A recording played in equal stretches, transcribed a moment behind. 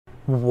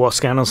What's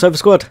going on, Server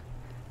Squad?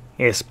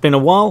 It's been a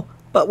while,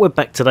 but we're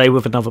back today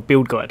with another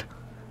build guide.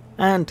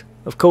 And,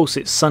 of course,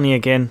 it's sunny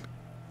again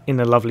in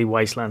the lovely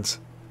wastelands.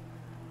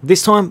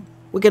 This time,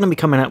 we're going to be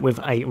coming out with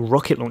a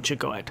rocket launcher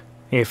guide.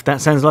 If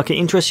that sounds like it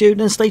interests you,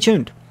 then stay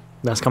tuned.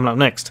 That's coming up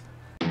next.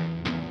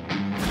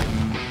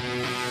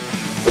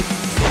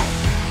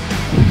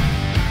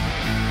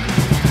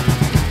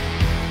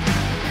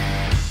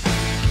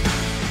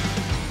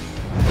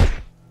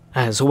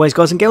 As always,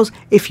 guys and girls,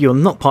 if you're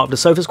not part of the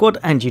Sofa Squad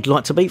and you'd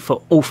like to be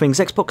for all things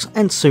Xbox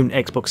and soon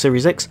Xbox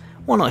Series X,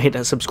 why not hit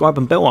that subscribe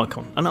and bell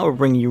icon and I will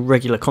bring you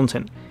regular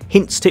content,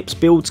 hints, tips,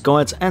 builds,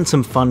 guides and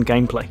some fun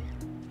gameplay.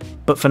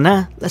 But for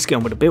now, let's get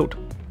on with the build.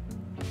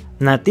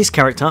 Now this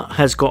character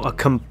has got a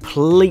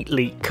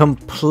completely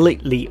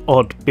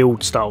odd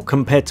build style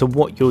compared to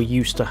what you're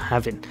used to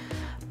having.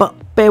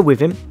 But bear with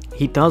him,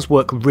 he does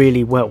work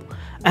really well.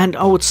 And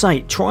I would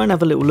say try and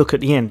have a little look at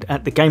the end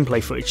at the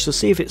gameplay footage to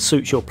see if it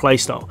suits your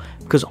playstyle,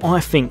 because I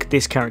think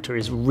this character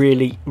is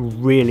really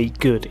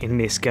good in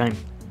this game.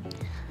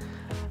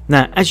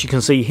 Now as you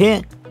can see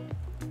here,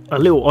 a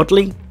little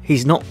oddly,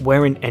 he's not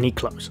wearing any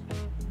clothes.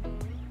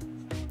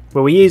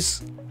 Well, he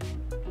is,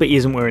 but he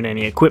isn't wearing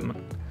any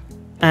equipment.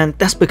 And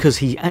that's because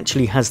he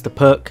actually has the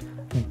perk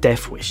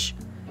Death Wish,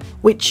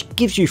 which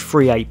gives you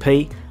free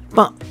AP,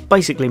 but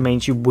basically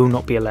means you will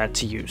not be allowed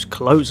to use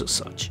clothes as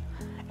such.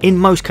 In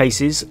most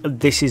cases,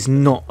 this is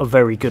not a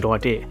very good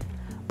idea,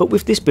 but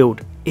with this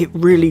build, it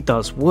really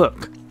does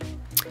work.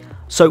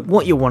 So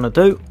what you'll want to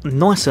do,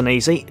 nice and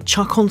easy,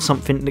 chuck on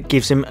something that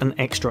gives him an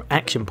extra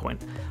action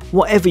point.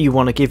 Whatever you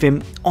want to give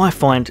him, I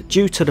find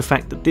due to the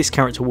fact that this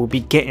character will be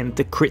getting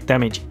the crit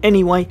damage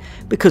anyway,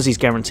 because he's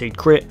guaranteed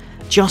crit,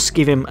 just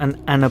give him an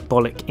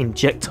anabolic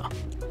injector.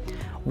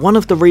 One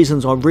of the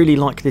reasons I really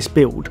like this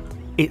build,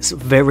 it's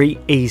very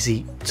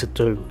easy to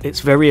do, it's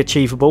very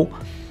achievable.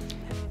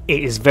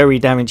 It is very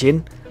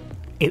damaging,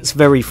 it's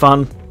very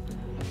fun,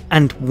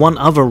 and one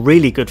other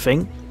really good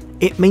thing,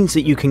 it means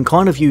that you can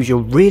kind of use your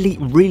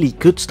really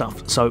good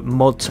stuff, so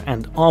mods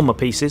and armor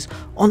pieces,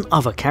 on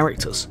other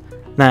characters.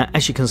 Now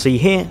as you can see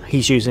here,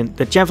 he's using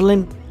the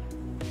Javelin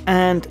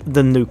and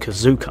the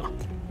Nuka-Zuka.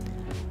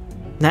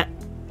 Now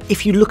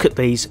if you look at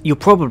these, you're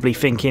probably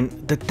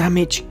thinking the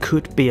damage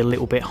could be a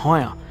little bit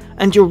higher,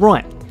 and you're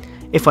right.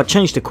 If I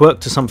change the quirk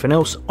to something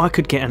else, I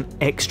could get an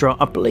extra,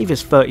 I believe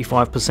it's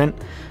 35%.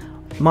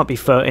 It might be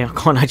 30, I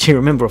can't actually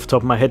remember off the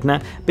top of my head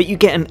now, but you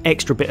get an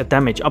extra bit of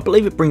damage. I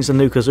believe it brings the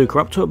Nuka-Zuka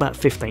up to about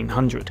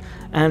 1500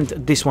 and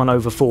this one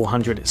over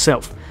 400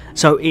 itself,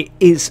 so it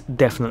is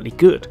definitely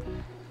good.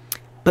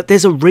 But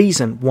there's a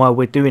reason why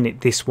we're doing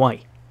it this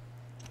way.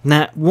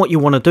 Now what you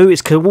want to do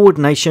is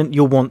coordination,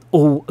 you'll want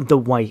all the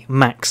way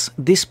max.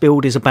 This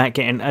build is about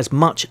getting as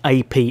much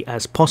AP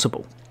as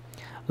possible.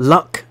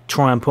 Luck,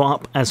 try and put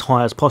up as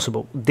high as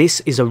possible.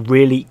 This is a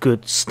really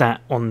good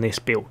stat on this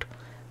build.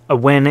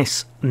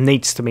 Awareness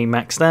needs to be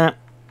maxed out.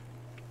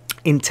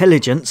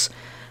 Intelligence,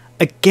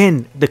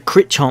 again the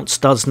crit chance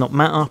does not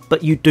matter,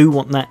 but you do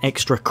want that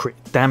extra crit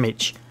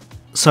damage.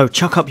 So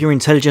chuck up your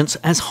intelligence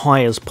as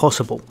high as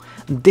possible.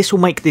 This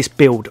will make this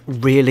build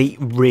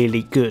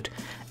really good.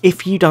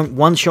 If you don't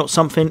one-shot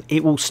something,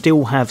 it will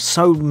still have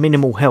so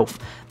minimal health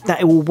that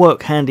it will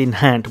work hand in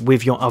hand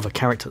with your other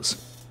characters.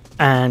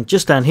 And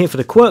just down here for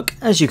the quirk,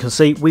 as you can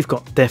see, we've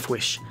got Death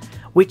Wish,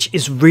 which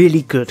is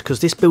really good because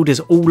this build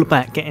is all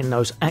about getting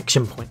those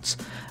action points.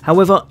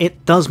 However,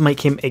 it does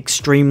make him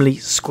extremely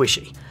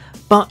squishy.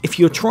 But if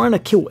you're trying to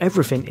kill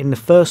everything in the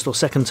first or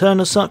second turn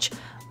as such,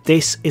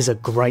 this is a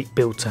great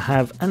build to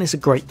have and it's a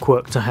great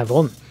quirk to have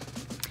on.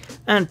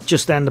 And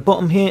just down the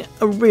bottom here,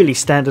 a really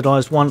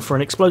standardised one for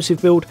an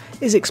explosive build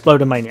is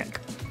Exploder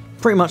Maniac.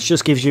 Pretty much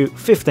just gives you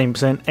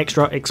 15%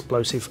 extra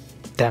explosive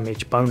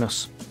damage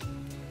bonus.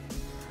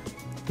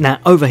 Now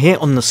over here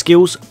on the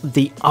skills,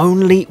 the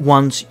only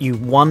ones you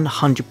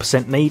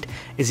 100% need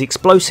is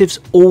explosives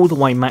all the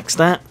way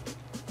maxed out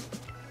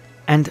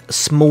and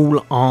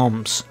small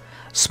arms.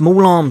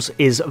 Small arms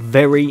is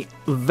very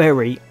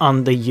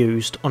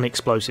underused on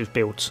explosive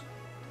builds,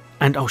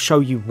 and I'll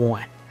show you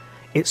why.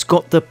 It's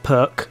got the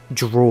perk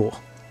Draw.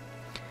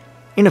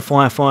 In a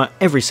firefight,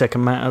 every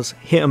second matters,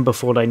 hit them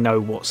before they know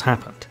what's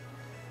happened.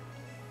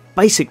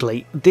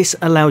 Basically, this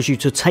allows you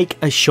to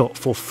take a shot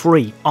for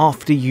free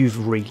after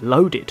you've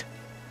reloaded,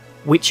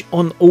 which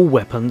on all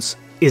weapons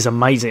is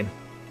amazing.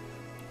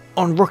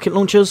 On rocket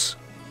launchers,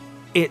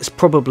 it's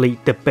probably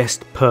the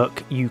best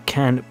perk you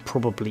can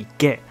probably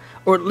get,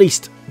 or at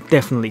least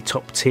definitely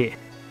top tier.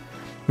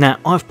 Now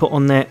I've put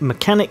on there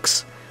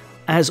mechanics,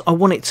 as I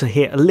want it to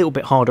hit a little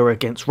bit harder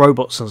against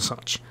robots and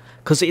such,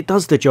 because it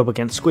does the job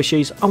against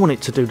squishies, I want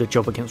it to do the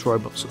job against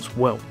robots as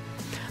well.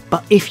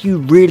 But if you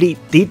really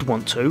did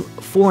want to,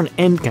 for an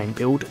endgame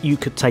build, you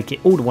could take it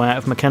all the way out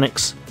of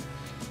mechanics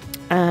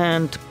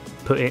and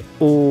put it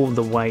all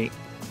the way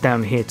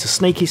down here to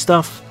sneaky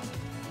stuff.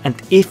 And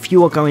if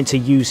you are going to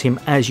use him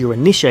as your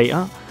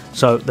initiator,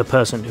 so the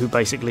person who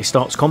basically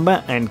starts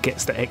combat and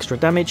gets the extra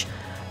damage,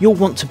 you'll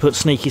want to put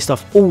sneaky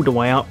stuff all the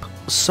way up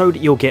so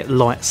that you'll get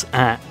lights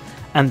out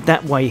and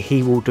that way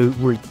he will do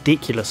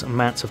ridiculous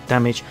amounts of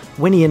damage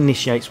when he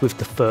initiates with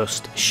the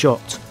first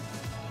shot.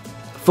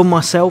 For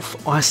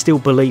myself, I still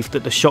believe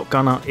that the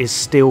shotgunner is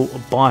still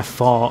by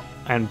far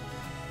and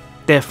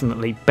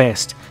definitely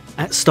best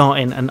at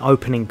starting and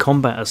opening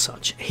combat as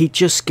such. He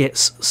just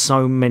gets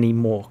so many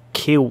more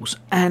kills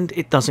and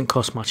it doesn't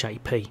cost much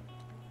AP.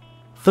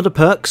 For the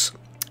perks,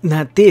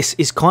 now this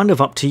is kind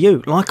of up to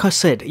you. Like I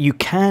said, you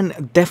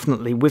can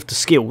definitely with the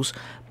skills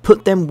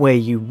put them where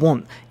you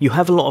want. You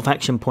have a lot of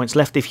action points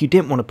left. If you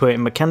didn't want to put it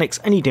in mechanics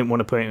and you didn't want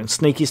to put it in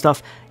sneaky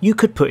stuff, you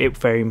could put it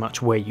very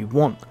much where you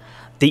want.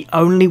 The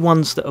only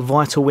ones that are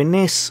vital in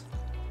this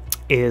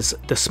is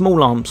the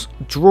small arms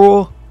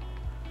draw,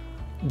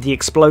 the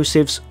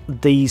explosives,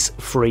 these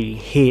three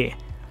here.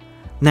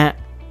 Now,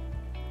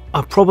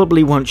 I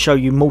probably won't show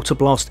you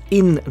Multiblast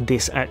in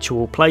this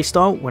actual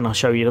playstyle when I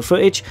show you the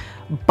footage,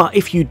 but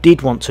if you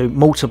did want to,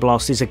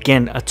 Multiblast is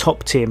again a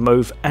top tier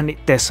move and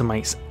it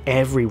decimates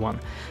everyone.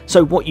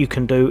 So what you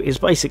can do is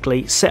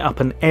basically set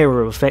up an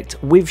area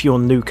effect with your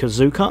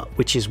Nuka-Zuka,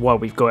 which is why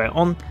we've got it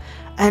on,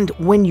 and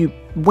when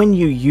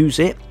you use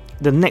it,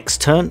 the next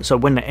turn, so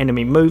when the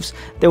enemy moves,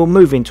 they will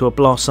move into a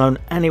blast zone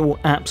and it will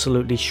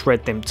absolutely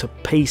shred them to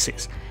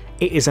pieces.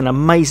 It is an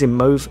amazing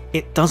move.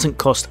 It doesn't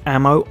cost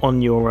ammo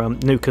on your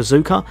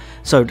Nuka-Zuka,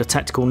 so the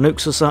tactical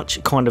nukes as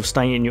such kind of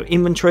stay in your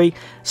inventory,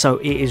 so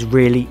it is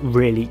really,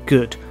 really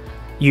good.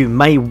 You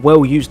may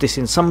well use this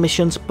in some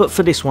missions, but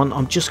for this one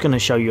I'm just going to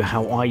show you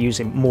how I use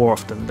it more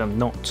often than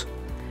not.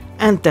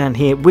 And down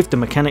here with the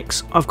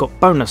mechanics, I've got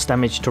bonus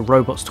damage to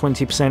robots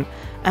 20%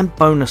 and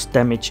bonus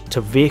damage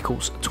to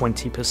vehicles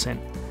 20%.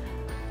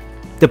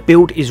 The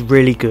build is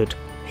really good.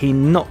 He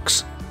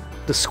knocks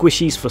the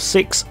squishies for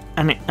 6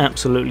 and it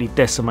absolutely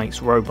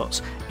decimates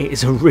robots. It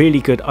is a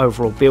really good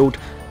overall build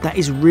that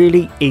is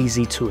really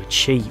easy to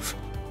achieve.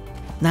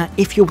 Now,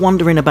 if you're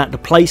wondering about the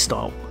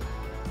playstyle,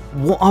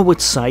 what I would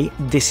say,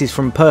 this is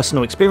from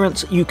personal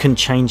experience, you can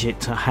change it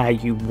to how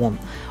you want.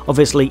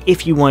 Obviously,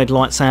 if you wanted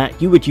lights out,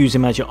 you would use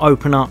him as your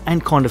opener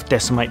and kind of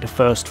decimate the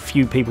first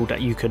few people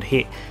that you could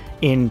hit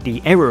in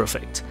the error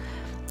effect.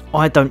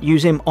 I don't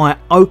use him. I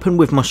open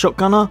with my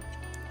shotgunner,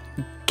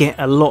 get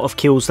a lot of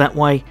kills that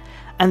way,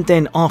 and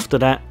then after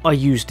that I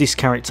use this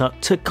character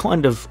to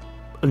kind of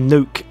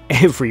nuke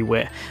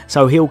everywhere,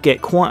 so he'll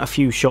get quite a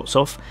few shots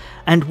off.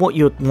 And what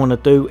you'd want to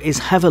do is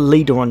have a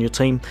leader on your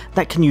team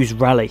that can use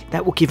rally.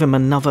 That will give him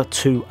another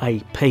 2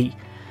 AP,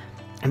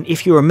 and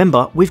if you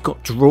remember, we've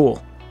got draw,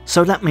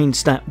 so that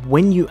means that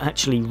when you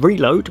actually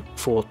reload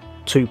for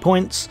 2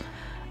 points,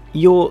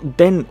 you're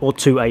then, or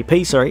 2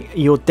 AP, sorry,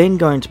 you're then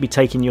going to be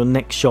taking your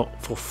next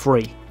shot for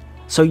free,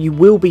 so you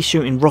will be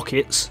shooting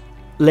rockets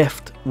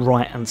left,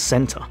 right and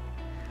centre.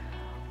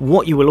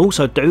 What you will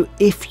also do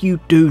if you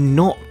do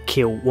not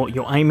kill what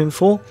you're aiming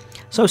for,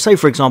 so say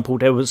for example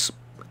there was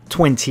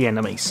 20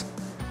 enemies,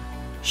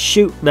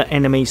 shoot the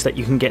enemies that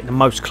you can get the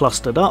most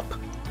clustered up,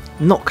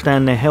 knock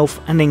down their health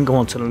and then go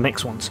on to the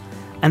next ones.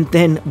 And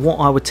then what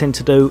I would tend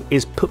to do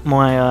is put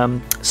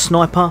my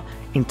sniper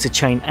into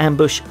chain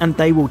ambush and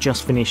they will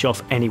just finish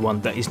off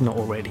anyone that is not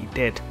already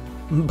dead.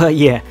 But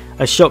yeah,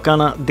 a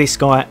shotgunner, this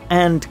guy,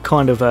 and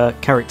kind of a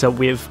character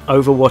with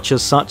Overwatch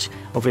as such,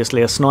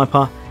 obviously a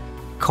sniper,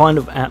 kind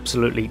of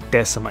absolutely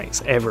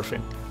decimates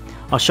everything.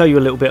 I'll show you a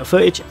little bit of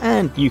footage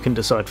and you can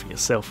decide for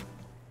yourself.